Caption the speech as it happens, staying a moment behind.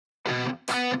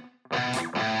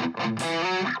Welcome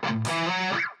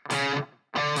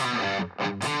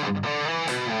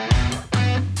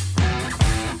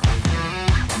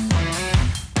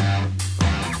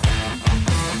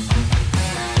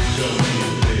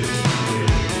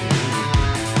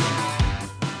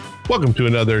to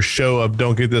another show of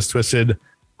Don't Get This Twisted.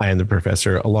 I am the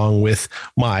professor, along with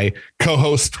my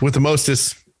co-host with the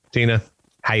mostest, Tina.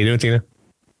 How you doing, Tina?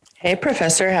 Hey,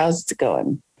 Professor. How's it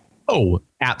going? Oh,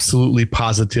 absolutely,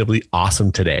 positively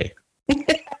awesome today. Yeah.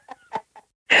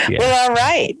 Well, all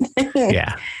right.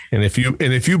 Yeah, and if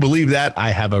you believe that, I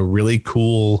have a really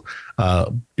cool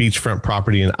beachfront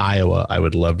property in Iowa. I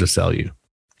would love to sell you.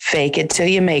 Fake it till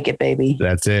you make it, baby.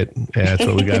 That's it. Yeah, that's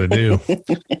what we got to do.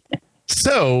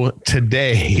 So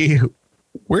today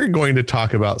we're going to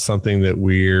talk about something that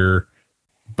we're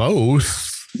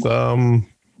both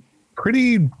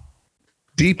pretty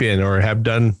deep in or have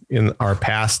done in our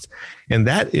past. And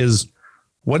that is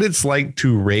what it's like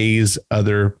to raise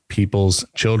other people's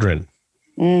children.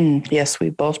 Yes,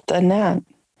 we've both done that.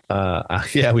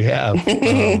 Yeah, we have.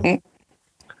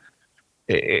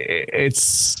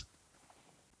 It's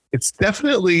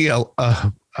definitely a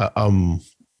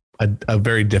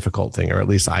very difficult thing, or at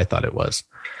least I thought it was.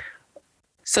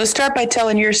 So start by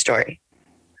telling your story.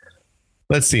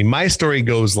 Let's see. My story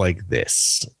goes like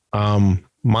this.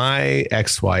 My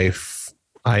ex-wife,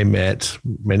 I met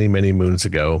many, many moons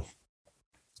ago.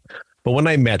 But when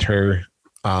I met her,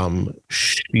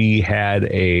 she had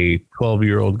a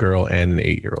 12-year-old girl and an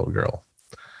 8-year-old girl.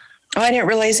 Oh, I didn't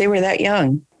realize they were that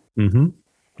young. Mm-hmm.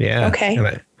 Yeah.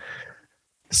 Okay.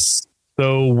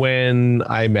 So when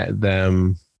I met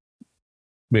them,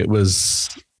 it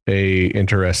was a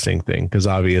interesting thing because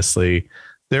obviously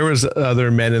there was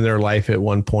other men in their life at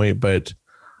one point, but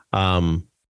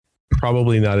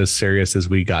probably not as serious as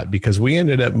we got because we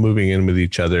ended up moving in with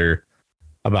each other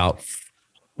about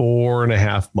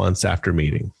 4.5 months after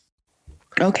meeting.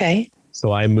 Okay.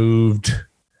 So I moved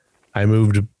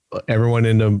everyone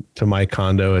into my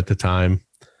condo at the time.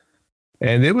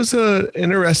 And it was an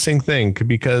interesting thing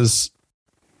because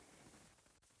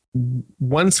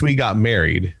once we got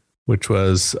married, which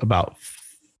was about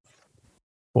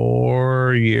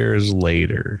 4 years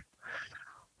later,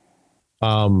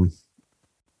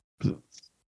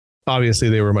 obviously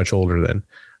they were much older then,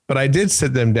 but I did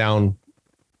sit them down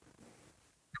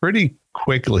pretty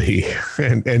quickly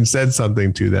and said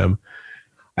something to them.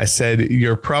 I said,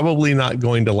 "You're probably not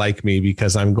going to like me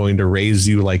because I'm going to raise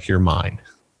you like you're mine."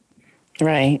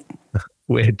 Right.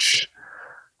 Which,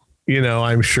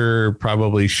 I'm sure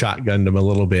probably shotgunned him a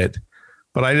little bit,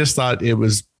 but I just thought it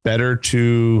was better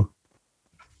to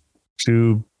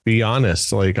be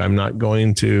honest. Like, I'm not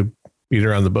going to beat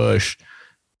around the bush.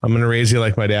 I'm going to raise you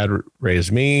like my dad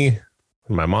raised me,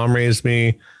 and my mom raised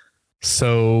me.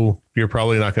 So you're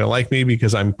probably not going to like me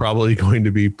because I'm probably going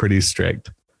to be pretty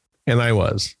strict. And I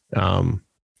was.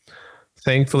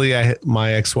 Thankfully,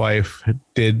 my ex-wife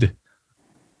did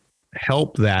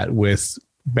help that with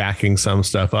backing some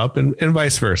stuff up and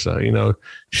vice versa.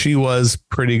 She was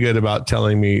pretty good about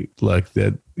telling me, look,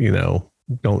 that,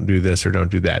 don't do this or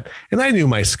don't do that. And I knew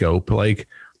my scope, like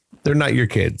they're not your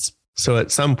kids. So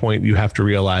at some point you have to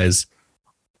realize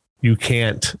you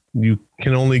can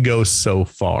only go so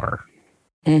far.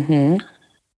 Mm-hmm.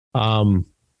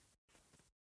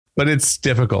 But it's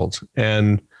difficult.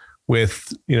 And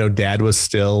with, dad was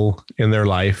still in their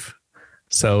life.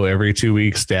 So every 2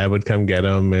 weeks, dad would come get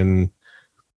them. And,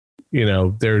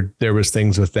 there was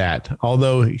things with that,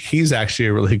 although he's actually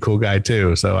a really cool guy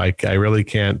too. So I really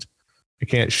can't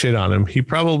shit on him. He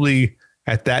probably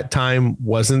at that time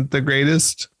wasn't the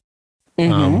greatest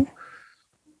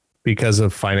because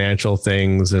of financial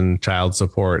things and child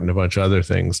support and a bunch of other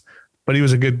things, but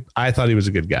I thought he was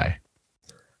a good guy.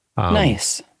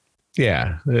 Nice.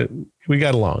 Yeah, we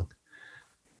got along.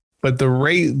 But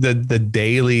the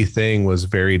daily thing was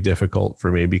very difficult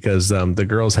for me because the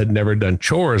girls had never done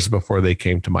chores before they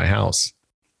came to my house.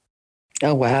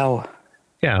 Oh, wow.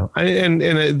 Yeah. And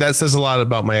that says a lot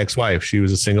about my ex-wife. She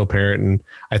was a single parent and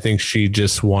I think she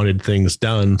just wanted things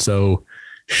done. So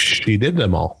she did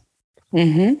them all,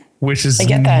 which is, I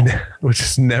get that. Which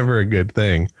is never a good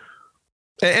thing.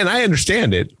 And I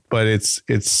understand it, but it's,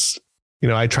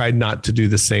 I tried not to do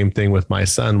the same thing with my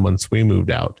son once we moved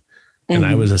out. And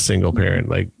I was a single parent.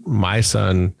 Like my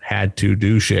son had to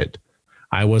do shit.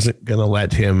 I wasn't going to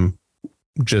let him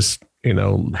just,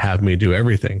 have me do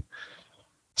everything.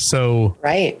 So,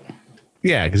 right.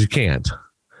 Yeah, because you can't.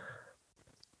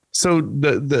 So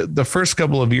the first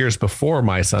couple of years before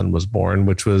my son was born,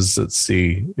 which was,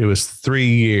 it was 3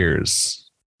 years.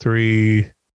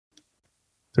 3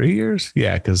 years?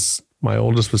 Yeah, because My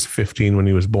oldest was 15 when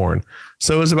he was born.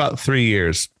 So it was about 3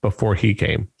 years before he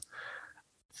came.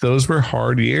 Those were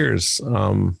hard years.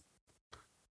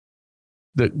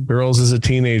 The girls as a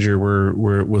teenager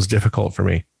was difficult for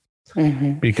me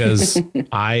because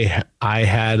I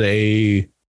had a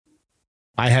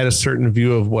certain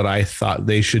view of what I thought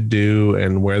they should do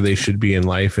and where they should be in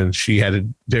life. And she had a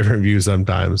different view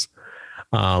sometimes.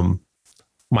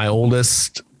 My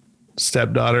oldest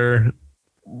stepdaughter,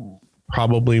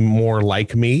 probably more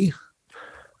like me.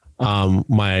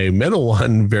 My middle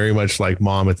one, very much like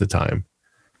mom at the time.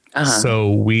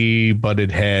 So we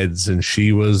butted heads, and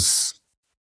she was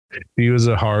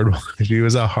a hard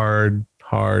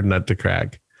nut to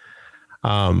crack.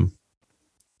 But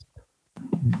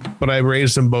I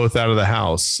raised them both out of the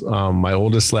house. My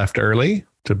oldest left early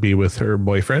to be with her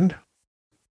boyfriend.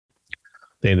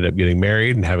 They ended up getting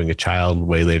married and having a child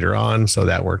way later on. So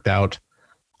that worked out.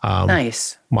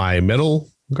 Nice. My middle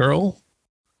girl,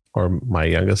 or my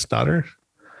youngest daughter,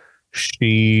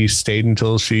 she stayed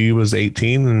until she was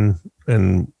 18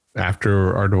 and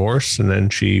after our divorce. And then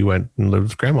she went and lived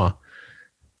with grandma.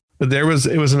 But it was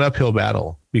an uphill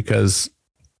battle because,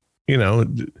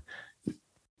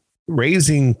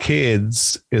 raising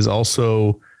kids is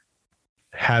also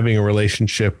having a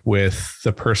relationship with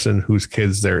the person whose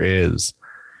kids there is.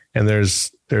 And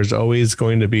there's always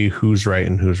going to be who's right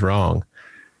and who's wrong.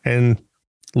 And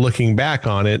looking back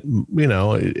on it,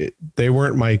 they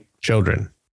weren't my children.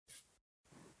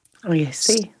 Oh, you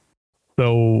see.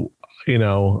 So,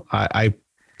 I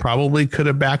probably could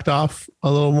have backed off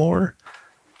a little more,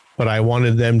 but I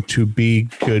wanted them to be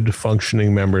good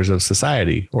functioning members of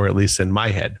society, or at least in my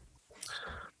head.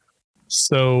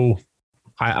 So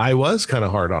I was kind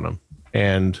of hard on them,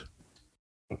 and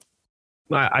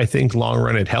I think long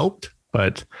run it helped,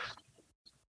 but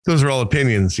those are all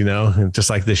opinions, and just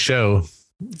like this show,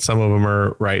 some of them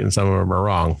are right and some of them are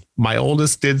wrong. My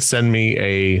oldest did send me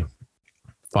a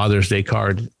Father's Day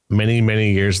card many,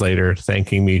 many years later,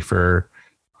 thanking me for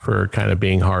kind of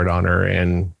being hard on her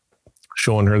and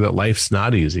showing her that life's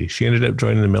not easy. She ended up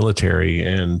joining the military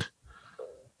and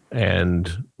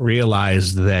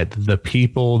realized that the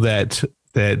people that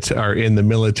are in the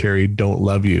military don't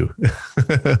love you.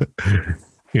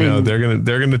 They're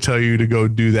going to tell you to go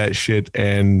do that shit,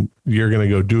 and you're going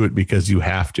to go do it because you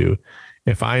have to.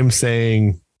 If I'm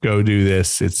saying go do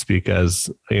this, it's because,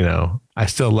 I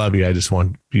still love you. I just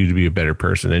want you to be a better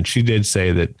person. And she did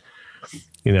say that,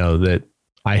 that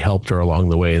I helped her along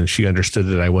the way, and she understood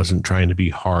that I wasn't trying to be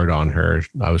hard on her.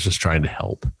 I was just trying to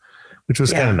help, which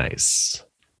was kind of nice.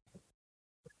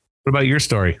 What about your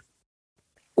story?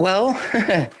 Well,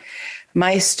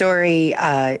 my story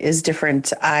is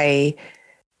different. I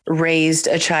raised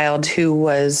a child who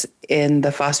was in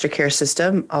the foster care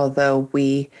system, although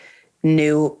we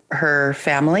knew her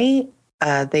family.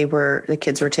 The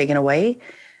kids were taken away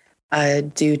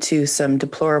due to some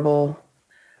deplorable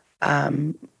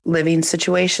living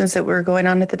situations that were going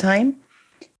on at the time.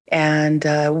 And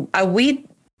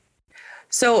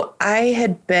so I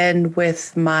had been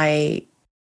with my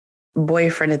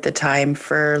boyfriend at the time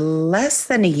for less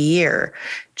than a year.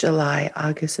 July,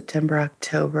 August, September,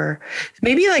 October,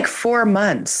 maybe like 4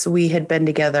 months we had been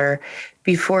together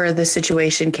before the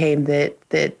situation came that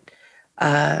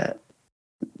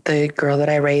the girl that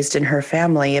I raised and her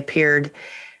family appeared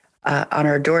on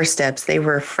our doorsteps. They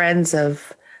were friends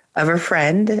of a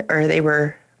friend, or they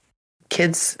were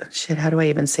kids. Shit, how do I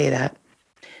even say that?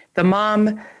 The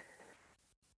mom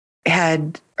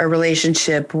had a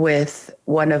relationship with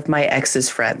one of my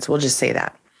ex's friends. We'll just say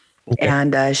that. Okay.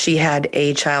 And she had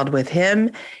a child with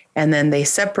him, and then they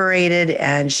separated,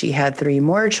 and she had 3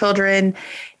 more children,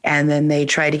 and then they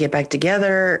tried to get back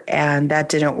together, and that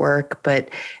didn't work. But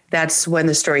that's when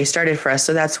the story started for us.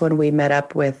 So that's when we met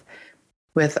up with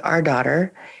our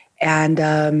daughter,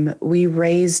 and we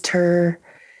raised her.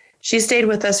 She stayed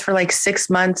with us for like 6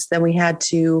 months. Then we had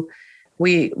to,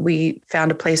 we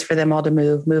found a place for them all to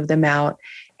move them out.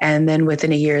 And then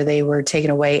within a year, they were taken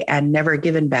away and never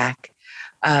given back.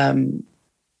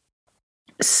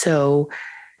 So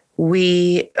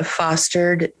we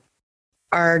fostered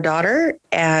our daughter,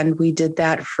 and we did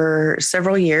that for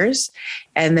several years.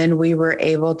 And then we were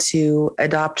able to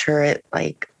adopt her at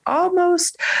like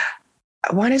almost,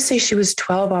 I want to say she was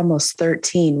 12, almost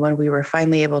 13 when we were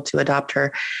finally able to adopt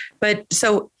her. But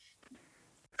so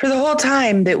for the whole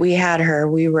time that we had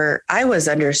her, I was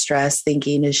under stress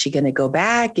thinking, is she going to go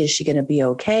back? Is she going to be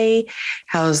okay?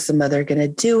 How's the mother going to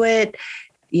do it?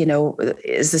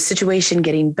 Is the situation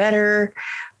getting better?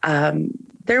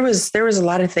 There was a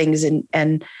lot of things.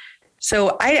 And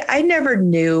so I never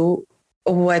knew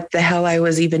what the hell I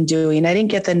was even doing. I didn't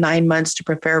get the 9 months to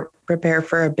prepare prepare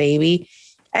for a baby.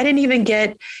 I didn't even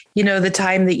get, the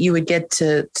time that you would get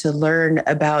to learn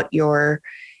about your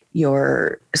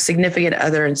significant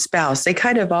other and spouse. They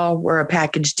kind of all were a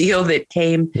package deal that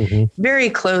came very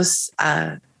close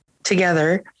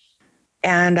together.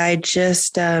 And I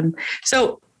just,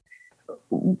 so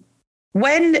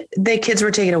when the kids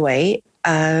were taken away,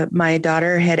 my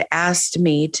daughter had asked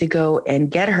me to go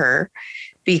and get her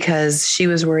because she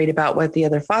was worried about what the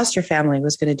other foster family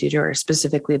was going to do to her,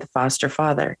 specifically the foster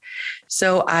father.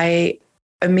 So I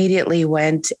immediately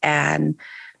went and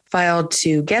filed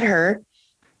to get her.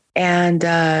 And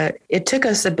it took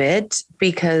us a bit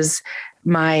because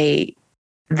my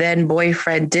then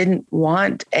boyfriend didn't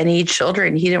want any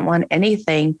children. He didn't want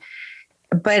anything.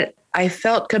 But I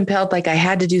felt compelled, like I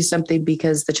had to do something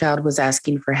because the child was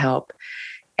asking for help.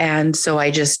 And so I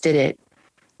just did it.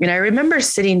 And I remember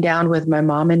sitting down with my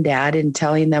mom and dad and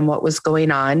telling them what was going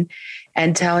on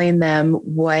and telling them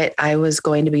what I was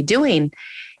going to be doing.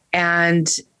 And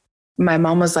my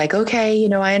mom was like, okay,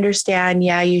 I understand.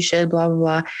 Yeah, you should, blah, blah,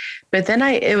 blah. But then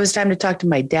it was time to talk to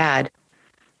my dad.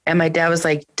 And my dad was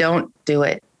like, don't do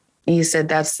it. And he said,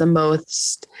 that's the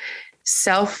most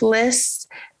selfless,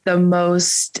 the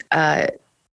most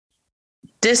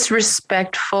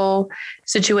disrespectful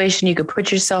situation you could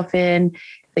put yourself in.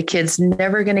 The kid's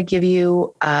never going to give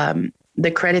you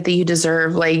the credit that you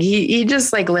deserve. Like he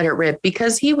just like let it rip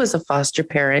because he was a foster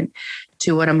parent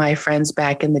to one of my friends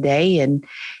back in the day.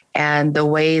 And the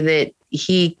way that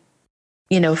he,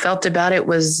 felt about it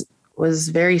was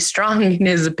very strong in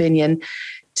his opinion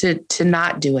to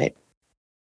not do it.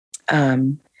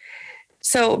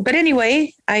 But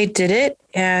anyway, I did it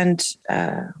and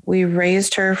we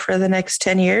raised her for the next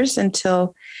 10 years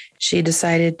until she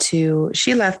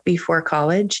left before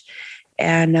college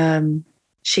and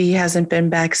she hasn't been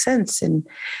back since. And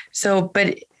so,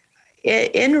 but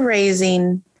in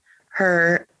raising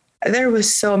her, there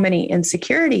was so many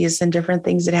insecurities and different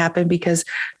things that happened because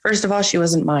first of all, she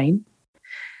wasn't mine.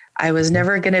 I was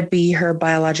never going to be her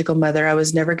biological mother. I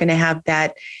was never going to have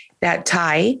that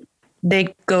tie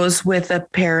that goes with a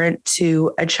parent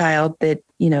to a child that,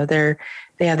 they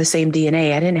have the same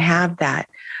DNA. I didn't have that.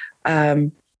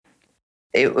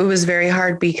 It was very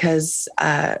hard because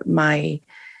my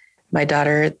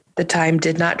daughter at the time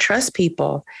did not trust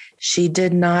people. She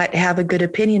did not have a good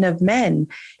opinion of men.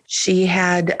 She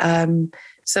had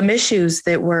some issues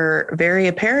that were very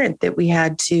apparent that we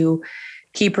had to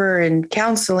keep her in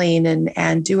counseling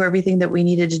and do everything that we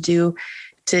needed to do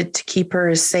to keep her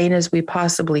as sane as we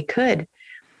possibly could.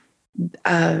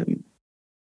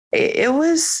 It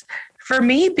was, for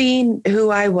me, being who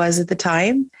I was at the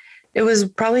time, it was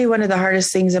probably one of the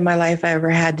hardest things in my life I ever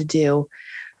had to do.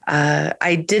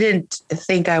 I didn't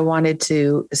think I wanted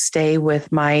to stay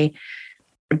with my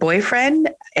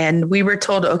boyfriend. And we were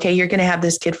told, okay, you're going to have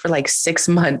this kid for like 6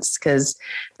 months because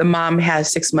the mom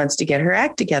has 6 months to get her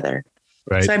act together.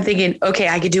 Right. So I'm thinking, okay,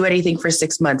 I could do anything for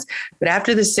 6 months. But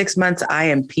after the 6 months, I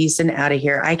am peacing out of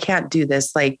here. I can't do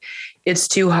this. Like, it's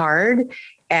too hard.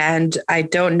 And I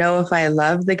don't know if I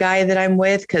love the guy that I'm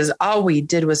with because all we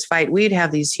did was fight. We'd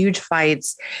have these huge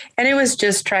fights. And it was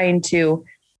just trying to,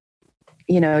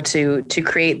 to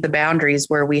create the boundaries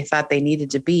where we thought they needed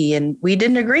to be. And we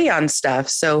didn't agree on stuff.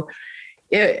 So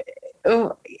I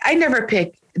never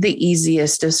pick the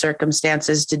easiest of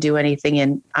circumstances to do anything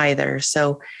in either.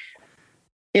 So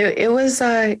it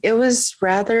was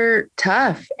rather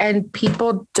tough, and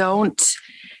people don't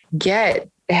get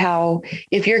how,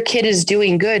 if your kid is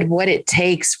doing good, what it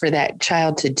takes for that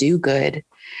child to do good,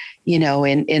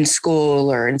 in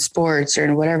school or in sports or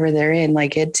in whatever they're in.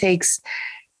 Like it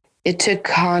took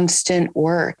constant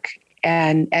work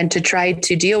and to try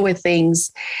to deal with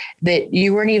things that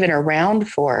you weren't even around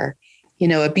for,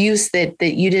 abuse that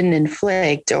you didn't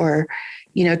inflict, or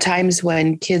times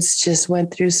when kids just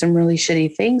went through some really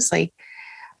shitty things. Like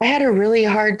I had a really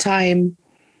hard time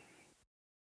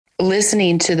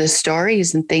listening to the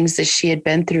stories and things that she had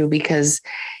been through because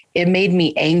it made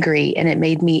me angry and it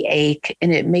made me ache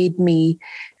and it made me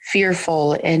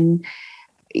fearful. And,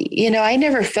 I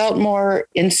never felt more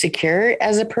insecure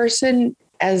as a person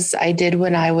as I did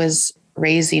when I was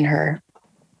raising her.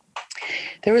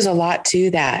 There was a lot to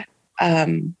that. I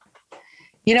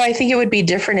think it would be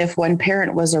different if one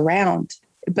parent was around,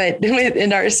 but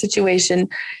in our situation,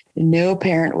 no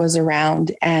parent was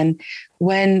around. And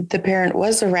when the parent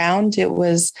was around, it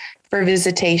was for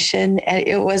visitation, and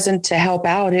it wasn't to help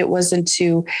out. It wasn't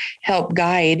to help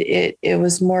guide. It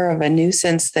was more of a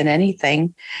nuisance than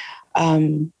anything.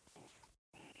 I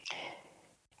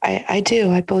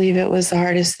believe it was the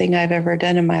hardest thing I've ever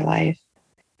done in my life.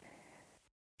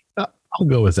 I'll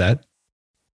go with that.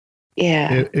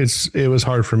 Yeah. It was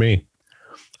hard for me.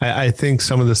 I think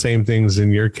some of the same things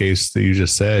in your case that you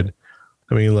just said.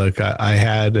 I mean, look, I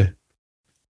had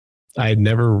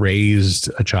never raised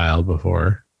a child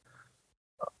before.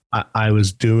 I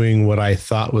was doing what I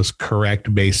thought was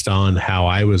correct based on how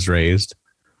I was raised.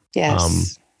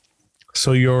 Yes.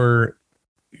 So you're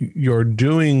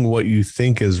doing what you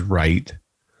think is right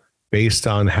based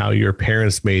on how your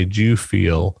parents made you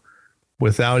feel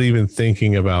without even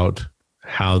thinking about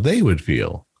how they would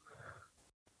feel.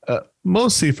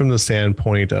 Mostly from the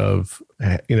standpoint of,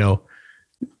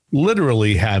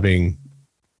 literally having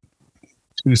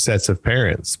two sets of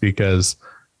parents, because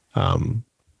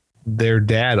their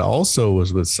dad also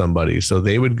was with somebody. So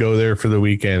they would go there for the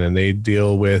weekend and they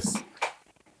deal with,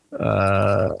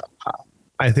 I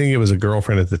think it was a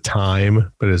girlfriend at the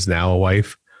time, but is now a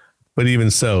wife. But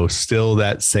even so, still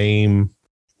that same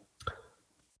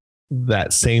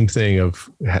thing of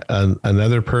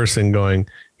another person going,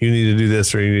 you need to do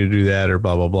this or you need to do that or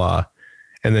blah, blah, blah.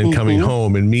 And then coming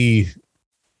home and me,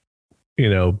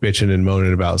 bitching and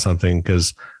moaning about something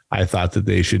because I thought that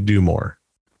they should do more.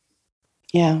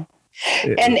 Yeah.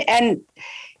 And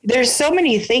there's so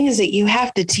many things that you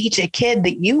have to teach a kid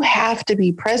that you have to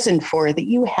be present for, that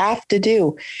you have to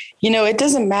do. It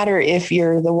doesn't matter if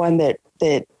you're the one that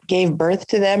gave birth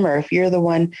to them or if you're the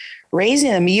one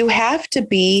raising them. You have to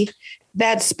be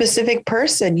that specific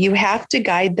person. You have to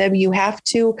guide them. You have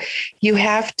to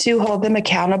hold them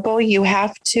accountable. You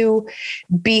have to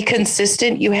be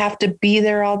consistent. You have to be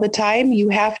there all the time. You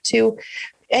have to,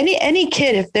 any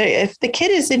kid, if the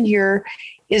kid is in your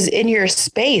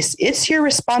space, it's your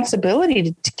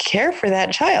responsibility to care for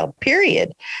that child,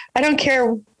 period. I don't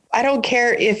care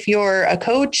if you're a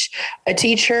coach, a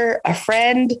teacher, a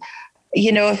friend,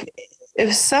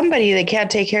 if somebody that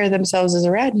can't take care of themselves is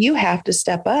around, you have to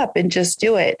step up and just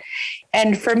do it.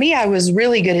 And for me, I was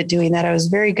really good at doing that. I was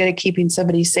very good at keeping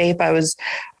somebody safe. I would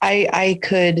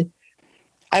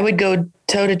go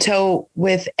toe to toe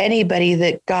with anybody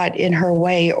that got in her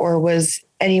way or was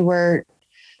anywhere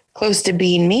close to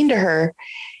being mean to her.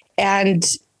 And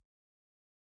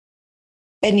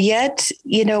yet,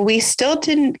 we still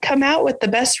didn't come out with the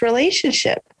best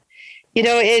relationship.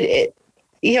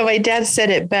 My dad said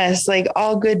it best, like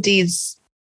all good deeds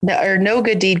or no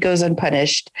good deed goes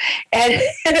unpunished. And,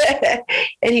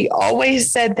 and he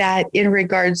always said that in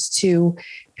regards to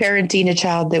parenting a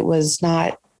child that was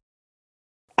not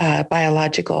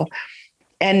biological.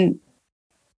 And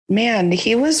man,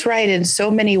 he was right in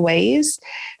so many ways,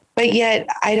 but yet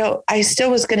I still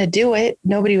was going to do it.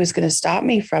 Nobody was going to stop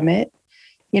me from it.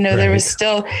 Right. There's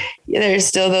still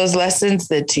those lessons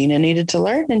that Tina needed to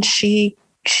learn, and she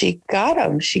got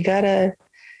them. She got a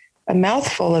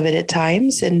mouthful of it at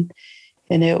times. And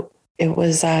it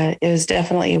was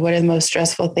definitely one of the most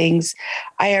stressful things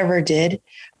I ever did.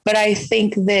 But I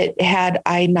think that had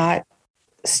I not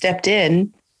stepped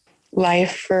in,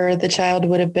 life for the child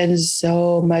would have been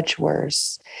so much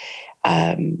worse.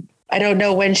 I don't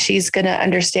know when she's going to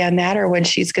understand that or when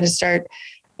she's going to start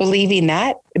believing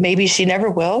that. Maybe she never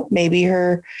will. Maybe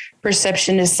her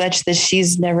perception is such that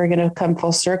she's never going to come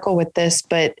full circle with this.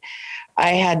 But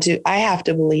I have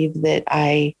to believe that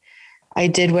I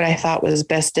did what I thought was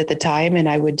best at the time, and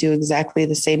I would do exactly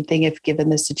the same thing if given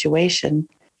the situation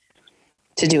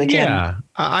to do again. Yeah,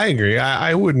 I agree.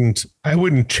 I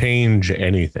wouldn't change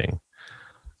anything.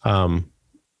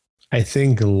 I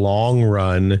think long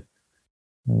run,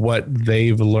 what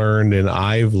they've learned and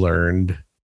I've learned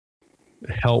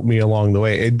helped me along the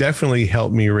way. It definitely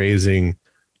helped me raising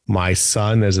my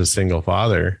son as a single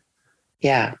father.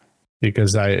 Yeah.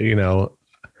 Because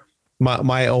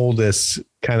my oldest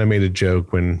kind of made a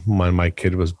joke when my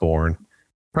kid was born,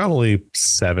 probably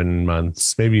 7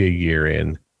 months, maybe a year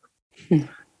in.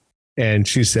 And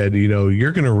she said,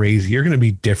 you're going to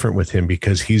be different with him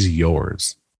because he's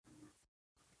yours.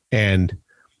 And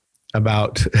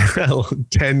about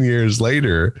 10 years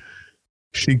later,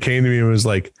 she came to me and was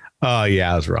like, oh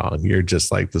yeah, I was wrong. You're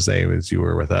just like the same as you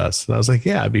were with us. And I was like,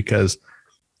 yeah, because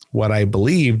what I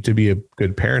believed to be a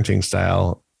good parenting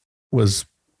style was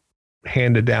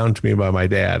handed down to me by my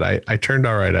dad. I turned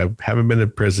all right. I haven't been in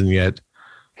prison yet,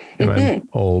 and I'm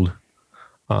old.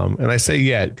 And I say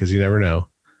yet because you never know.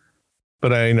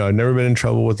 But I've never been in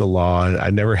trouble with the law. I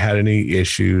never had any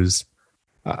issues.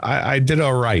 I did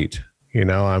all right.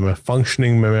 I'm a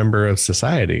functioning member of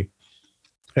society.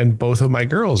 And both of my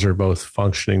girls are both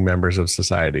functioning members of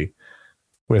society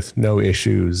with no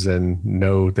issues and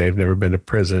they've never been to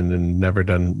prison and never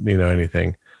done,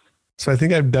 anything. So I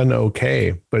think I've done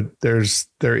okay, but there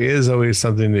is always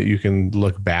something that you can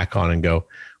look back on and go,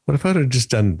 what if I would have just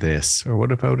done this? Or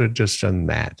what if I would have just done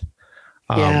that?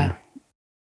 Yeah.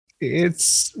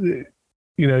 it's,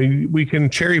 we can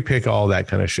cherry pick all that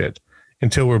kind of shit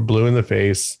until we're blue in the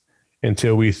face,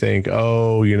 until we think,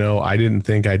 oh, I didn't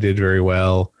think I did very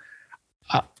well.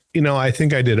 I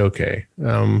think I did okay.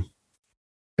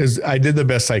 I did the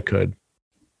best I could.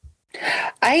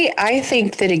 I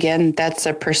think that, again, that's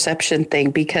a perception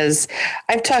thing, because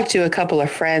I've talked to a couple of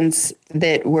friends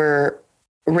that were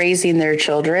raising their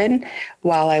children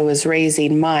while I was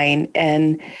raising mine,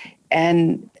 and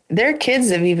their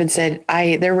kids have even said,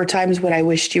 there were times when I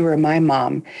wished you were my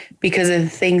mom because of the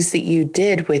things that you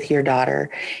did with your daughter.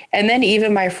 And then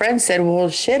even my friend said, well,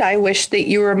 shit, I wish that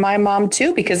you were my mom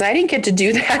too, because I didn't get to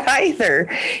do that either.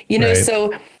 Right.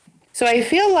 So I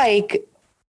feel like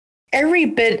every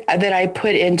bit that I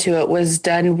put into it was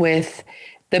done with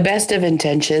the best of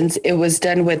intentions. It was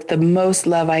done with the most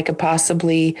love I could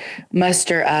possibly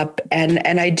muster up.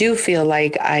 And I do feel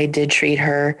like I did treat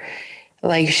her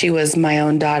like she was my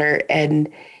own daughter. And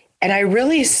I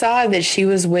really saw that she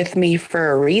was with me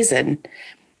for a reason.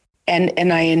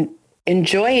 And I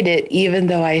enjoyed it, even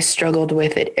though I struggled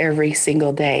with it every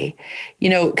single day.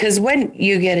 Because when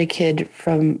you get a kid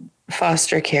from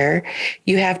foster care,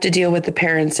 you have to deal with the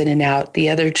parents in and out. The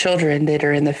other children that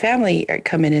are in the family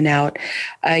come in and out.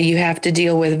 You have to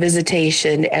deal with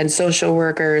visitation and social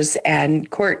workers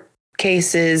and court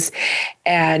cases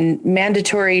and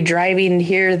mandatory driving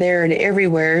here, there, and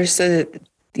everywhere so that,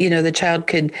 the child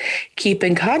could keep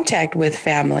in contact with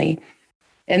family.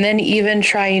 And then even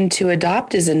trying to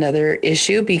adopt is another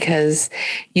issue, because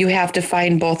you have to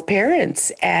find both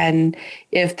parents. And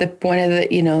if one of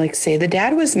the, like say the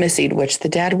dad was missing, which the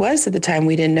dad was at the time,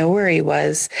 we didn't know where he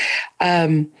was.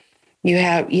 You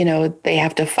have, they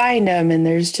have to find him. And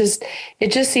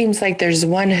it just seems like there's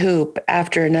one hoop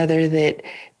after another that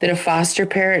a foster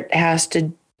parent has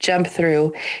to jump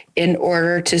through in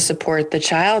order to support the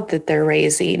child that they're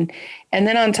raising. And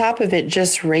then on top of it,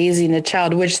 just raising a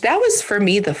child, which that was for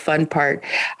me the fun part.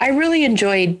 I really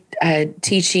enjoyed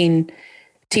teaching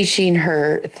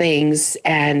her things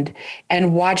and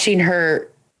watching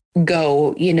her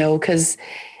go, because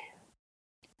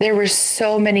there were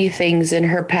so many things in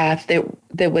her path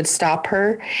that would stop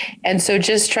her. And so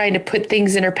just trying to put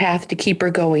things in her path to keep her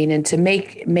going and to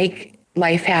make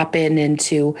life happen and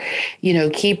to,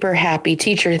 keep her happy,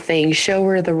 teach her things, show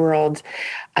her the world.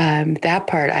 That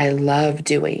part I love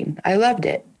doing. I loved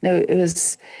it.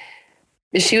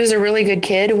 She was a really good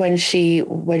kid when she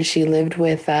lived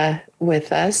with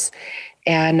us,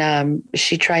 and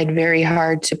she tried very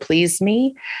hard to please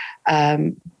me.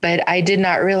 But I did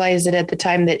not realize it at the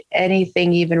time that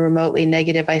anything even remotely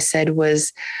negative I said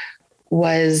was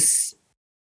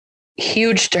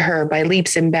huge to her by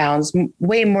leaps and bounds,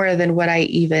 way more than what I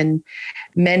even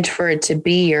meant for it to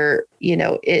be, or,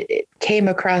 it came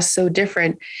across so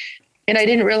different. And I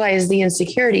didn't realize the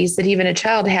insecurities that even a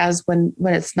child has when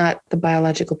it's not the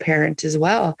biological parent as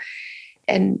well.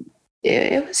 And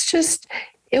it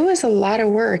was a lot of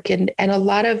work and a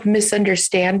lot of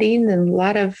misunderstanding and a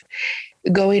lot of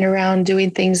going around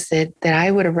doing things that I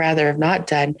would have rather have not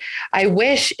done. I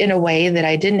wish in a way that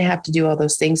I didn't have to do all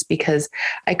those things, because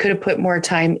I could have put more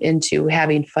time into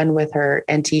having fun with her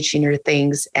and teaching her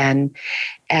things and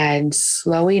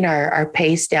slowing our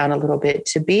pace down a little bit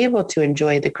to be able to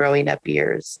enjoy the growing up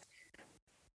years.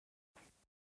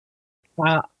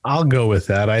 I'll go with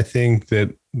that. I think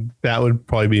that would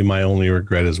probably be my only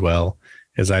regret as well,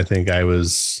 is I think I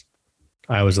was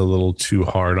a little too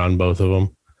hard on both of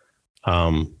them.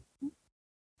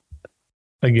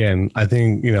 Again, I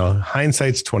think,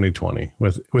 hindsight's 20/20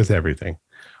 with everything.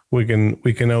 We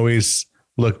can always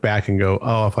look back and go,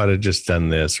 oh, if I'd have just done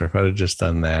this, or if I'd have just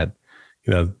done that,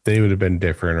 they would have been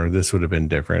different, or this would have been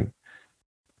different.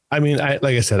 I mean, like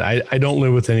I said, I don't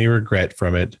live with any regret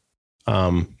from it.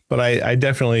 But I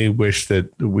definitely wish that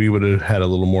we would have had a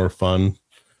little more fun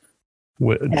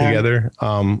together.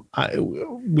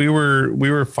 We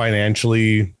were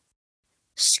financially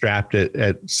strapped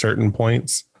at certain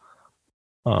points.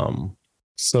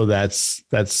 So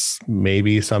that's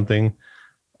maybe something,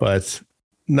 but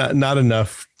not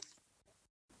enough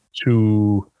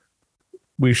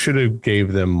we should have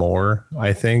gave them more,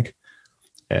 I think.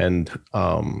 And,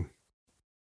 but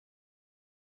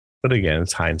again,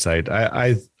 it's hindsight.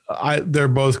 They're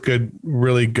both good,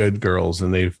 really good girls,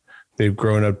 and they've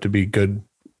grown up to be good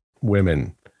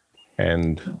women,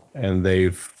 and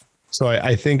so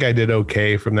I think I did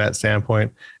okay from that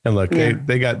standpoint. And look, yeah.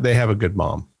 they have a good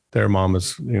mom. Their mom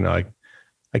is,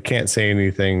 I can't say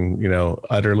anything,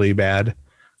 utterly bad.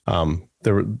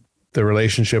 The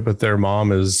relationship with their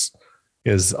mom is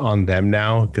on them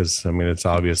now, because it's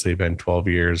obviously been 12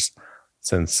 years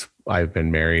since I've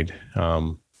been married.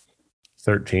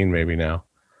 13 maybe now.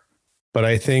 But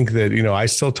I think that, I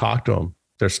still talk to them.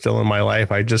 They're still in my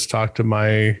life. I just talked to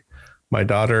my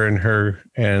daughter and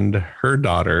her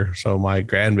daughter. So my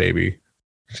grandbaby,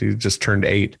 she just turned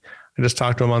 8. I just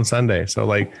talked to them on Sunday. So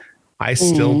like, I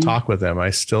still talk with them. I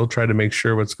still try to make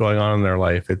sure what's going on in their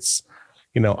life. It's,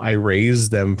 I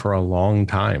raised them for a long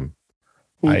time.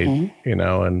 I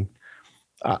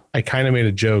kind of made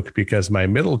a joke because my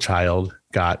middle child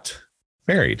got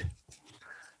married,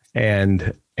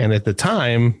 and at the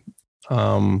time,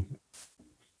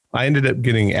 I ended up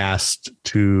getting asked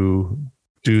to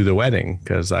do the wedding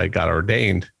because I got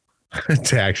ordained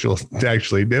to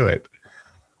actually do it.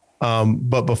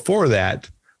 But before that,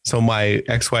 so my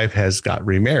ex-wife has got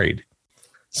remarried.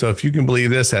 So if you can believe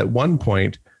this, at one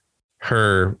point,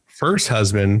 her first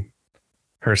husband,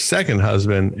 her second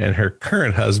husband, and her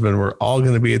current husband were all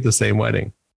going to be at the same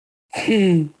wedding.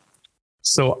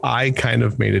 So I kind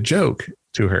of made a joke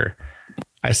to her.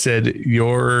 I said,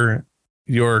 your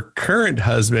current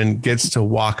husband gets to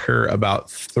walk her about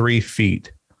 3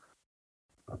 feet.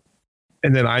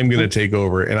 And then I'm going to take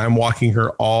over, and I'm walking her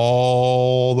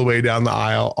all the way down the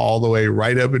aisle, all the way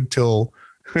right up until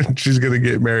she's going to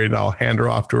get married, and I'll hand her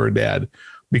off to her dad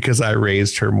because I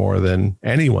raised her more than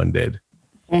anyone did.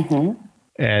 Mm-hmm.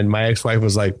 And my ex-wife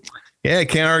was like, yeah, I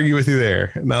can't argue with you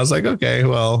there. And I was like, okay,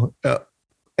 well,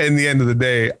 in the end of the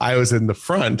day, I was in the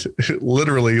front,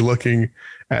 literally looking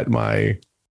at my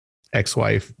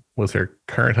ex-wife with her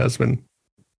current husband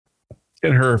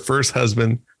and her first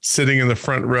husband sitting in the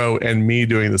front row and me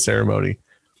doing the ceremony.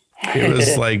 It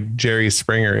was like Jerry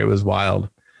Springer. It was wild.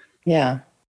 Yeah.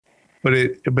 But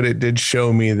it did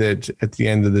show me that at the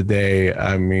end of the day,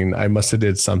 I mean, I must have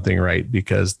did something right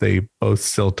because they both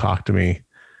still talk to me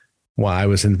while I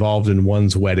was involved in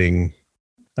one's wedding.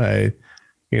 I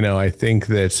think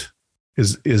that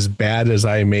as bad as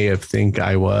I may have think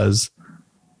I was,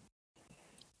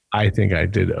 I think I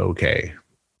did okay.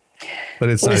 But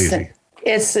it's not easy.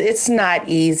 It's not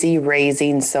easy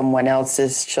raising someone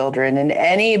else's children, and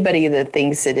anybody that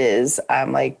thinks it is,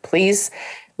 I'm like, please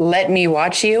let me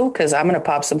watch you, because I'm going to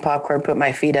pop some popcorn, put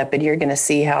my feet up, and you're going to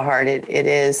see how hard it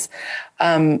is.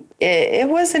 It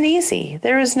wasn't easy.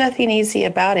 There was nothing easy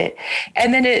about it.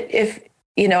 And then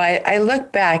I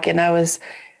look back, and I was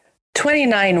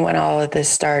 29 when all of this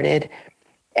started,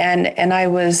 and I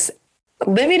was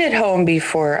living at home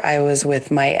before I was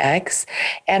with my ex,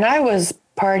 and I was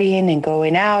partying and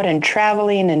going out and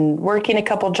traveling and working a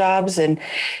couple jobs. And,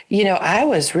 I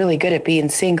was really good at being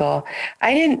single.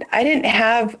 I didn't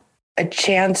have a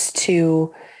chance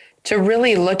to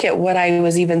really look at what I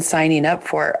was even signing up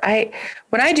for.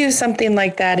 When I do something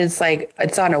like that, it's like,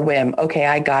 it's on a whim. Okay,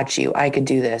 I got you. I could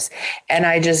do this. And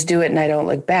I just do it and I don't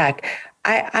look back.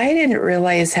 I didn't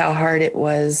realize how hard it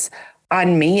was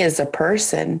on me as a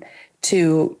person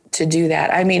to do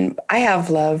that. I mean, I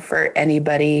have love for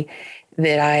anybody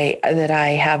that I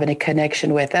have a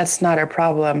connection with. That's not a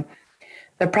problem.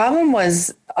 The problem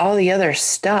was all the other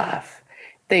stuff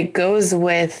that goes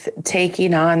with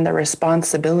taking on the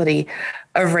responsibility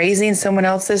of raising someone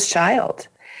else's child.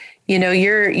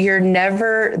 You're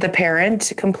never the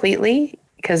parent completely,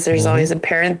 because there's always a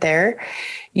parent there.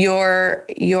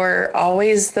 You're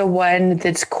always the one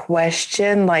that's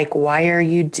questioned, like, why are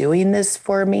you doing this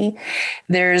for me?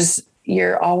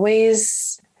 You're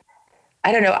always,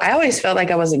 I don't know. I always felt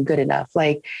like I wasn't good enough.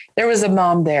 Like, there was a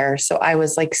mom there, so I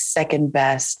was like second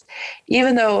best,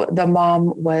 even though the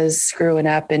mom was screwing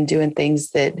up and doing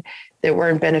things that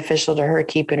weren't beneficial to her,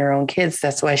 keeping her own kids.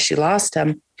 That's why she lost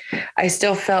them. I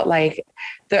still felt like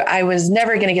I was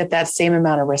never going to get that same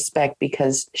amount of respect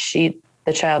because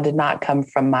the child did not come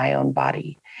from my own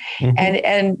body. Mm-hmm.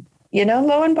 And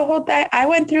lo and behold, that I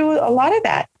went through a lot of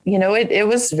that. It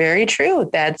was very true.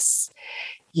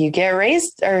 You get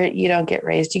raised, or you don't get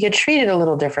raised. You get treated a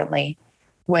little differently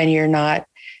when you're not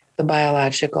the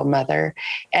biological mother.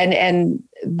 And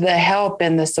the help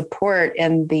and the support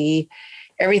and the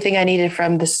everything I needed,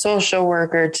 from the social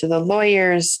worker to the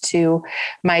lawyers to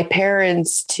my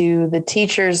parents to the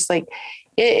teachers, like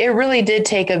it really did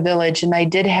take a village. And I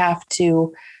did have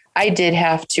to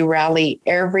rally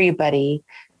everybody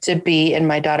to be in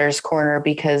my daughter's corner,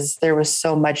 because there was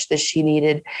so much that she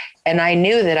needed. And I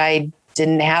knew that I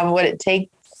didn't have what it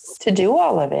takes to do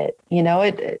all of it.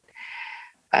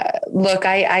 Look,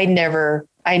 I never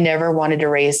wanted to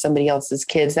raise somebody else's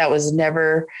kids. That was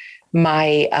never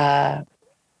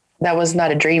that was not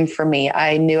a dream for me.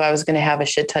 I knew I was going to have a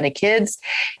shit ton of kids,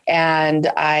 and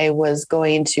I was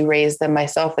going to raise them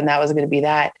myself. And that was going to be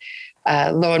that.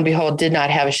 Lo and behold, did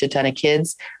not have a shit ton of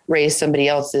kids, raised somebody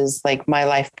else's. Like, my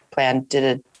life plan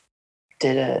did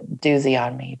a doozy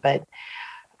on me, but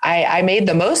I made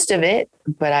the most of it,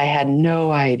 but I had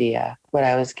no idea what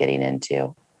I was getting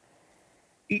into.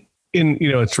 And,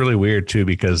 it's really weird too,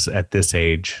 because at this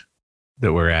age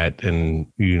that we're at, and,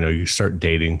 you start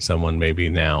dating someone maybe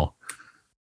now,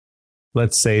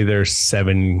 let's say they're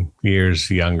 7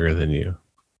 years younger than you.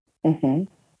 Mm-hmm.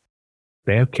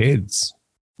 They have kids.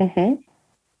 Mm-hmm.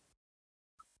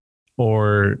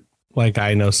 Or like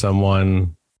I know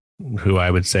someone who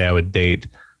I would say I would date.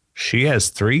 She has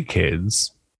 3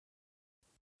 kids.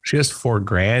 She has 4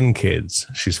 grandkids.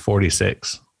 She's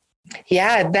 46.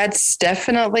 Yeah, that's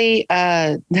definitely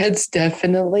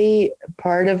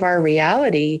part of our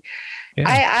reality. Yeah.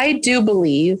 I do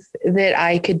believe that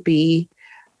I could be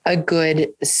a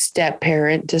good step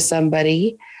parent to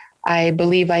somebody. I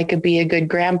believe I could be a good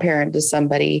grandparent to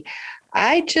somebody.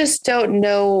 I just don't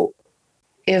know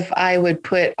if I would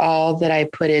put all that I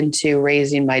put into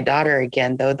raising my daughter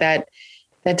again, though. That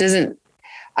doesn't,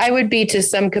 I would be to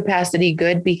some capacity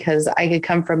good, because I could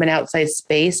come from an outside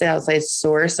space, an outside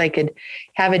source. I could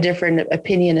have a different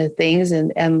opinion of things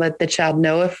and let the child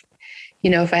know if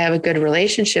I have a good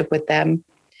relationship with them.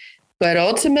 But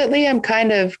ultimately, I'm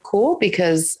kind of cool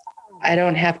because I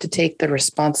don't have to take the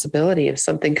responsibility if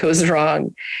something goes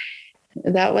wrong.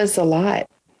 That was a lot.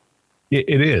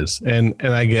 It is. And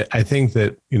I think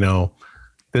that,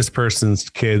 this person's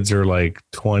kids are like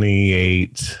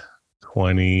 28,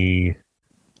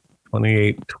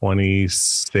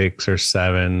 26 or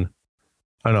 7.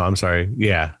 Oh no, I'm sorry.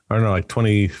 Yeah. Or no, like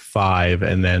 25.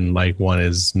 And then like one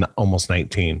is almost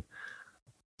 19.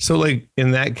 So like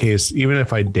in that case, even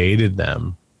if I dated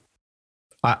them,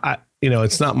 I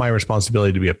it's not my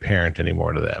responsibility to be a parent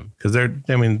anymore to them, because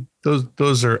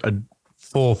those are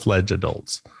full-fledged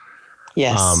adults.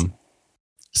 Yes.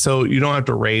 So you don't have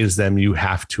to raise them. You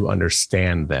have to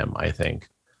understand them, I think.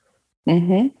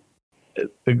 Mm-hmm.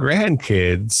 The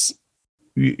grandkids,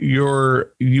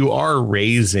 you are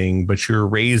raising, but you're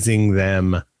raising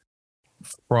them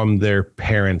from their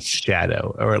parents'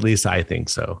 shadow, or at least I think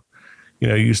so.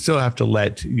 You still have to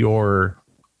let your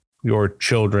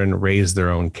children raise their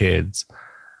own kids.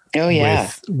 Oh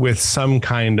yeah. With some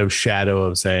kind of shadow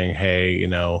of saying, hey,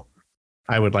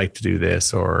 I would like to do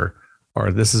this, or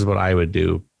this is what I would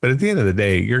do. But at the end of the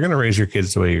day, you're going to raise your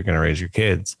kids the way you're going to raise your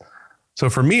kids. So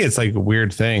for me, it's like a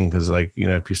weird thing, because like,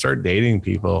 if you start dating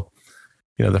people,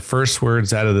 the first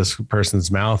words out of this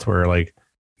person's mouth were like,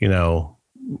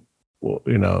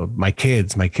 my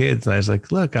kids. And I was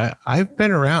like, look, I've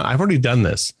been around. I've already done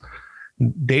this.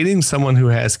 Dating someone who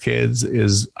has kids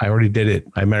I already did it.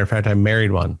 As a matter of fact, I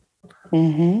married one.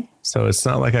 Mm-hmm. So it's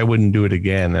not like I wouldn't do it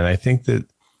again. And I think that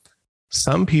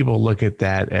some people look at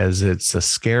that as it's a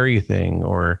scary thing,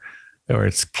 or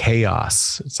it's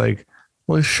chaos. It's like,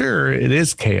 well, sure, it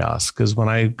is chaos. Because when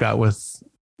I got with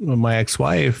my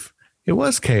ex-wife, it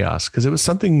was chaos, because it was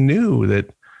something new that,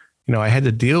 I had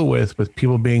to deal with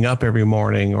people being up every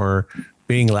morning, or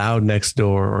being loud next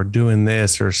door, or doing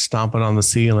this, or stomping on the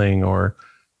ceiling, or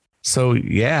so.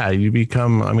 Yeah, you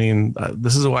become,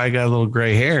 this is why I got a little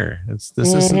gray hair. This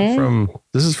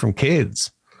is from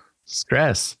kids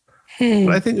stress. But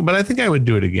I think I would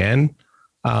do it again.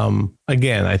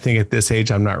 Again, I think at this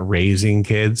age, I'm not raising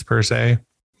kids per se.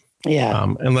 Yeah.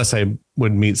 Unless I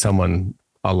would meet someone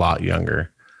a lot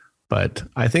younger, but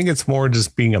I think it's more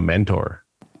just being a mentor.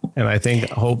 And I think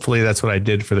hopefully that's what I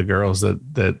did for the girls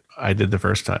that I did the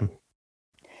first time.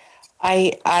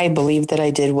 I believe that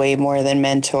I did way more than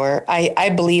mentor.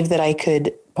 I believe that I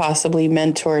could possibly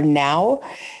mentor now,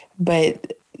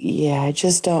 but yeah, I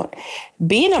just don't.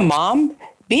 Being a mom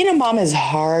is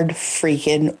hard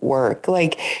freaking work.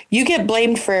 Like, you get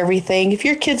blamed for everything. If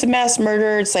your kid's a mass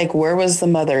murderer, it's like, where was the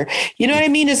mother? You know what I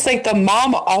mean? It's like the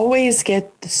mom always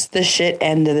gets the shit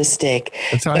end of the stick.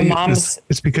 That's how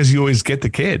it's because you always get the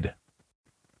kid.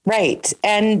 Right.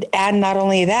 And not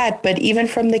only that, but even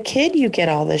from the kid, you get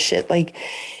all this shit. Like,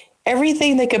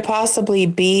 everything that could possibly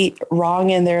be wrong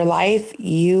in their life,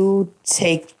 you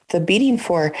take the beating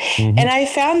for. Mm-hmm. And I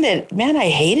found that, man, I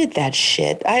hated that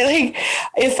shit.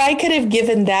 If I could have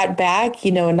given that back,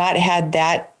 not had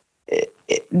that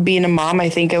being a mom, I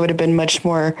think I would have been much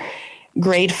more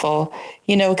grateful,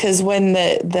 because when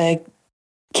the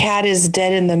cat is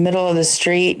dead in the middle of the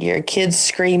street, your kid's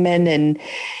screaming, and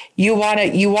you want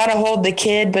to hold the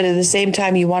kid, but at the same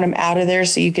time you want him out of there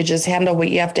so you could just handle what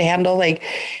you have to handle. Like,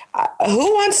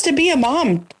 who wants to be a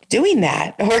mom doing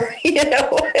that? Or,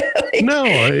 No,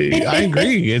 I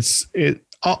agree.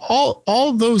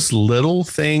 All those little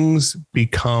things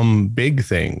become big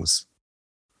things.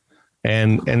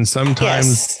 And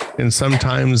sometimes,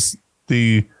 yes.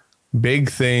 The big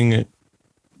thing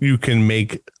you can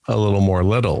make a little more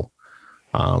little.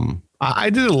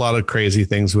 I did a lot of crazy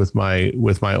things with my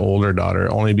older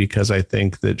daughter, only because I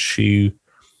think that she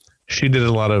did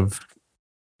a lot of,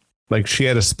 like, she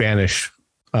had a Spanish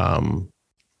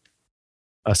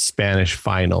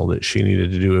final that she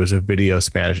needed to do. It was a video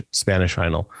Spanish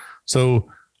final.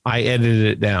 So I edited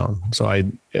it down. So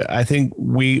I think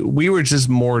we were just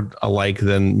more alike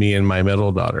than me and my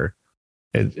middle daughter.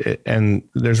 And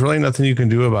there's really nothing you can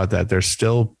do about that. There's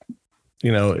still,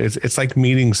 it's like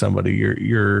meeting somebody.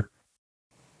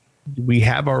 We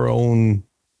have our own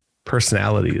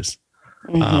personalities.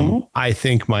 Mm-hmm. I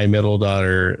think my middle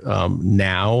daughter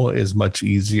now is much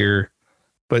easier,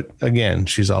 but again,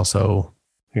 she's also,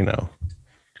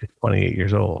 28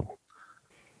 years old.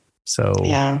 So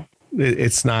yeah,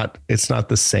 it's not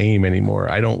the same anymore.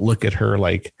 I don't look at her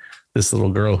like this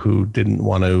little girl who didn't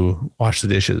want to wash the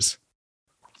dishes.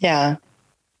 Yeah.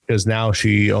 Because now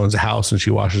she owns a house and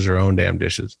she washes her own damn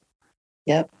dishes.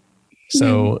 Yep.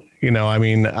 So,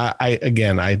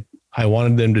 I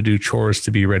wanted them to do chores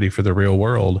to be ready for the real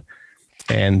world.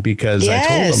 And because I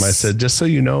told them, I said, just so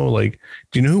you know, like,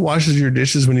 do you know who washes your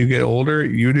dishes when you get older?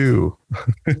 You do.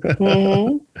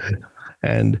 Mm-hmm.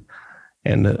 And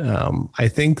I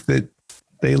think that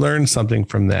they learned something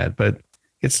from that, but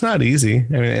it's not easy.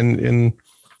 I mean, and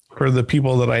for the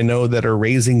people that I know that are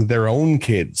raising their own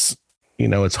kids,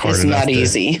 it's hard enough. It's not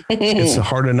easy. It's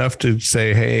hard enough to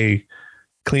say, hey,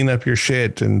 clean up your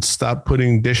shit and stop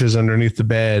putting dishes underneath the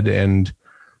bed and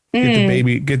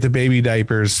get the baby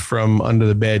diapers from under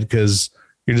the bed because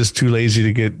you're just too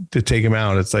lazy to take them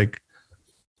out. It's like,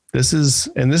 this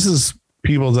is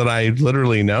people that I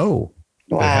literally know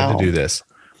that had to do this.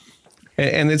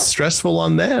 And it's stressful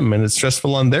on them and it's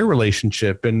stressful on their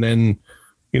relationship. And then,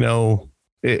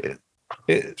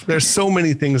 there's so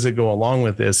many things that go along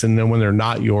with this. And then when they're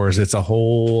not yours, it's a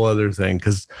whole other thing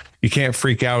because you can't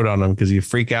freak out on them because you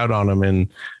freak out on them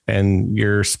and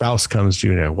your spouse comes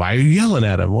to you. Why are you yelling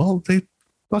at them? Well, they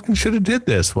fucking should have did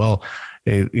this. Well,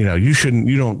 you shouldn't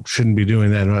be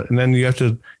doing that. And then you have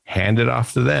to hand it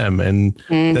off to them and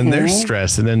then they're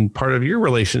stressed. And then part of your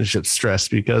relationship stress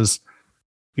because,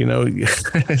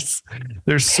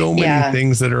 there's so many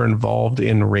things that are involved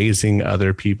in raising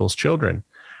other people's children.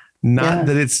 Not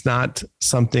that it's not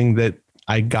something that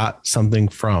I got something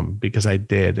from because I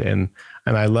did. And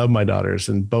I love my daughters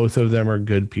and both of them are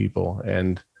good people.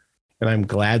 And I'm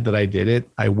glad that I did it.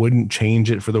 I wouldn't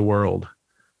change it for the world,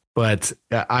 but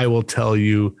I will tell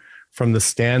you from the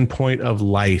standpoint of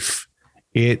life,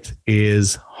 it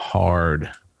is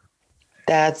hard.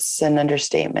 That's an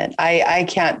understatement. I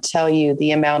can't tell you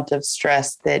the amount of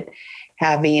stress that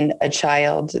having a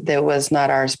child that was not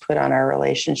ours put on our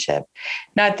relationship.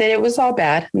 Not that it was all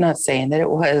bad. I'm not saying that it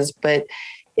was, but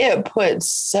it put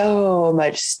so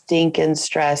much stinking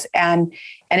stress and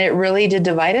it really did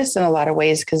divide us in a lot of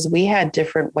ways because we had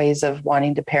different ways of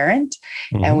wanting to parent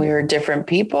and we were different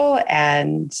people.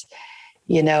 And,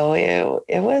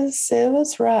 it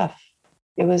was rough.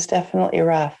 It was definitely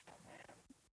rough.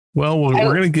 Well, we're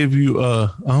going to give you,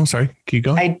 I'm sorry, keep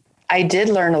going. I did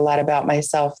learn a lot about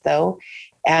myself though.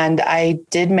 And I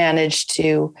did manage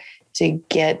to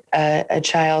get a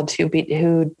child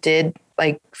who did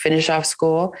like finish off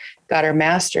school, got her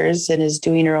master's and is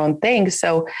doing her own thing.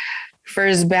 So for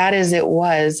as bad as it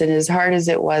was and as hard as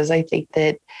it was, I think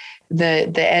that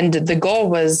the goal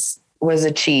was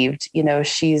achieved.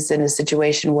 She's in a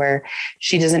situation where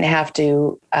she doesn't have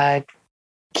to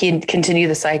continue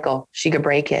the cycle. She could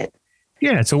break it.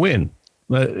 Yeah, it's a win.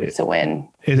 It's a win.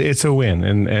 It's a win.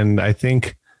 And I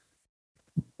think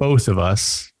both of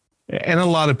us and a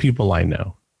lot of people I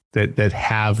know that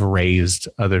have raised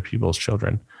other people's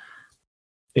children,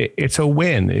 it's a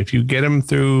win. If you get them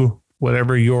through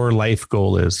whatever your life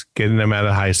goal is, getting them out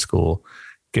of high school,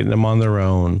 getting them on their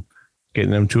own,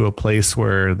 getting them to a place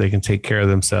where they can take care of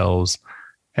themselves,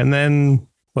 and then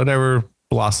whatever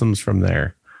blossoms from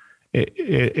there.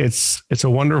 It's a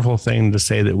wonderful thing to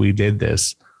say that we did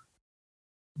this,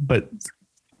 but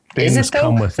things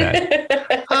come with that.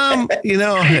 Look, you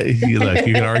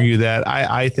can argue that.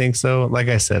 I think so. Like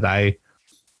I said, I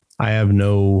have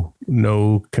no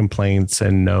complaints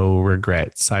and no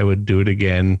regrets. I would do it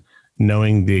again,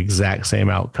 knowing the exact same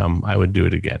outcome. I would do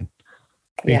it again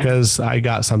because I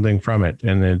got something from it,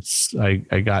 and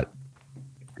I got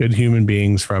good human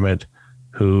beings from it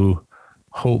who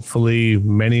hopefully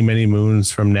many, many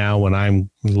moons from now, when I'm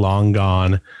long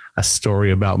gone, a story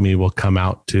about me will come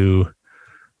out to,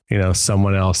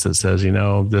 someone else that says,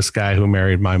 this guy who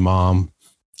married my mom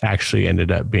actually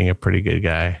ended up being a pretty good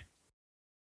guy.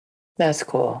 That's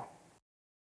cool.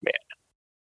 Yeah.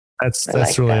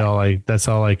 That's really all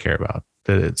I care about.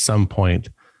 That at some point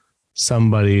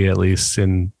somebody, at least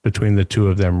in between the two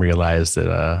of them, realized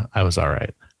that I was all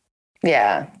right.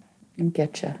 Yeah, I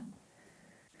get you.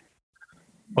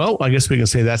 Well, I guess we can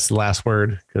say that's the last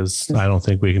word, because I don't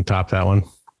think we can top that one.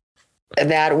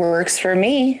 That works for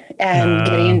me.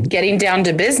 And getting down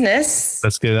to business.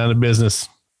 Let's get down to business.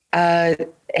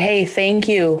 Hey, thank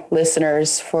you,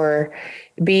 listeners, for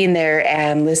being there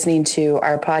and listening to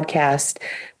our podcast.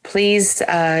 Please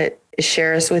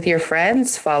share us with your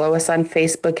friends. Follow us on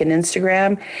Facebook and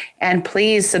Instagram. And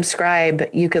please subscribe.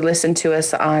 You could listen to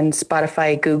us on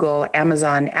Spotify, Google,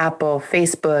 Amazon, Apple,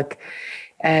 Facebook.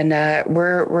 And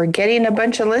we're getting a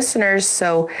bunch of listeners.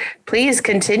 So please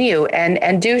continue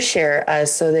and do share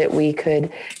us so that we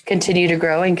could continue to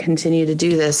grow and continue to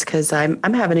do this, because I'm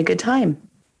having a good time.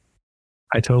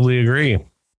 I totally agree.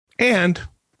 And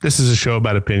this is a show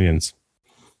about opinions.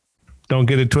 Don't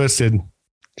get it twisted.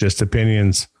 Just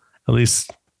opinions. At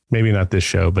least maybe not this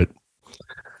show, but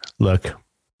look,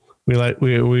 we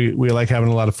like having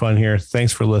a lot of fun here.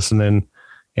 Thanks for listening,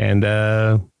 and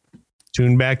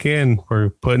tune back in. We're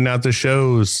putting out the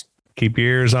shows. Keep your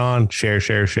ears on.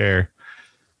 Share.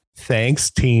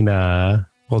 Thanks, Tina.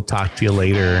 We'll talk to you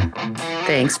later.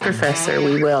 Thanks, Professor.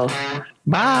 We will.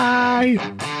 Bye.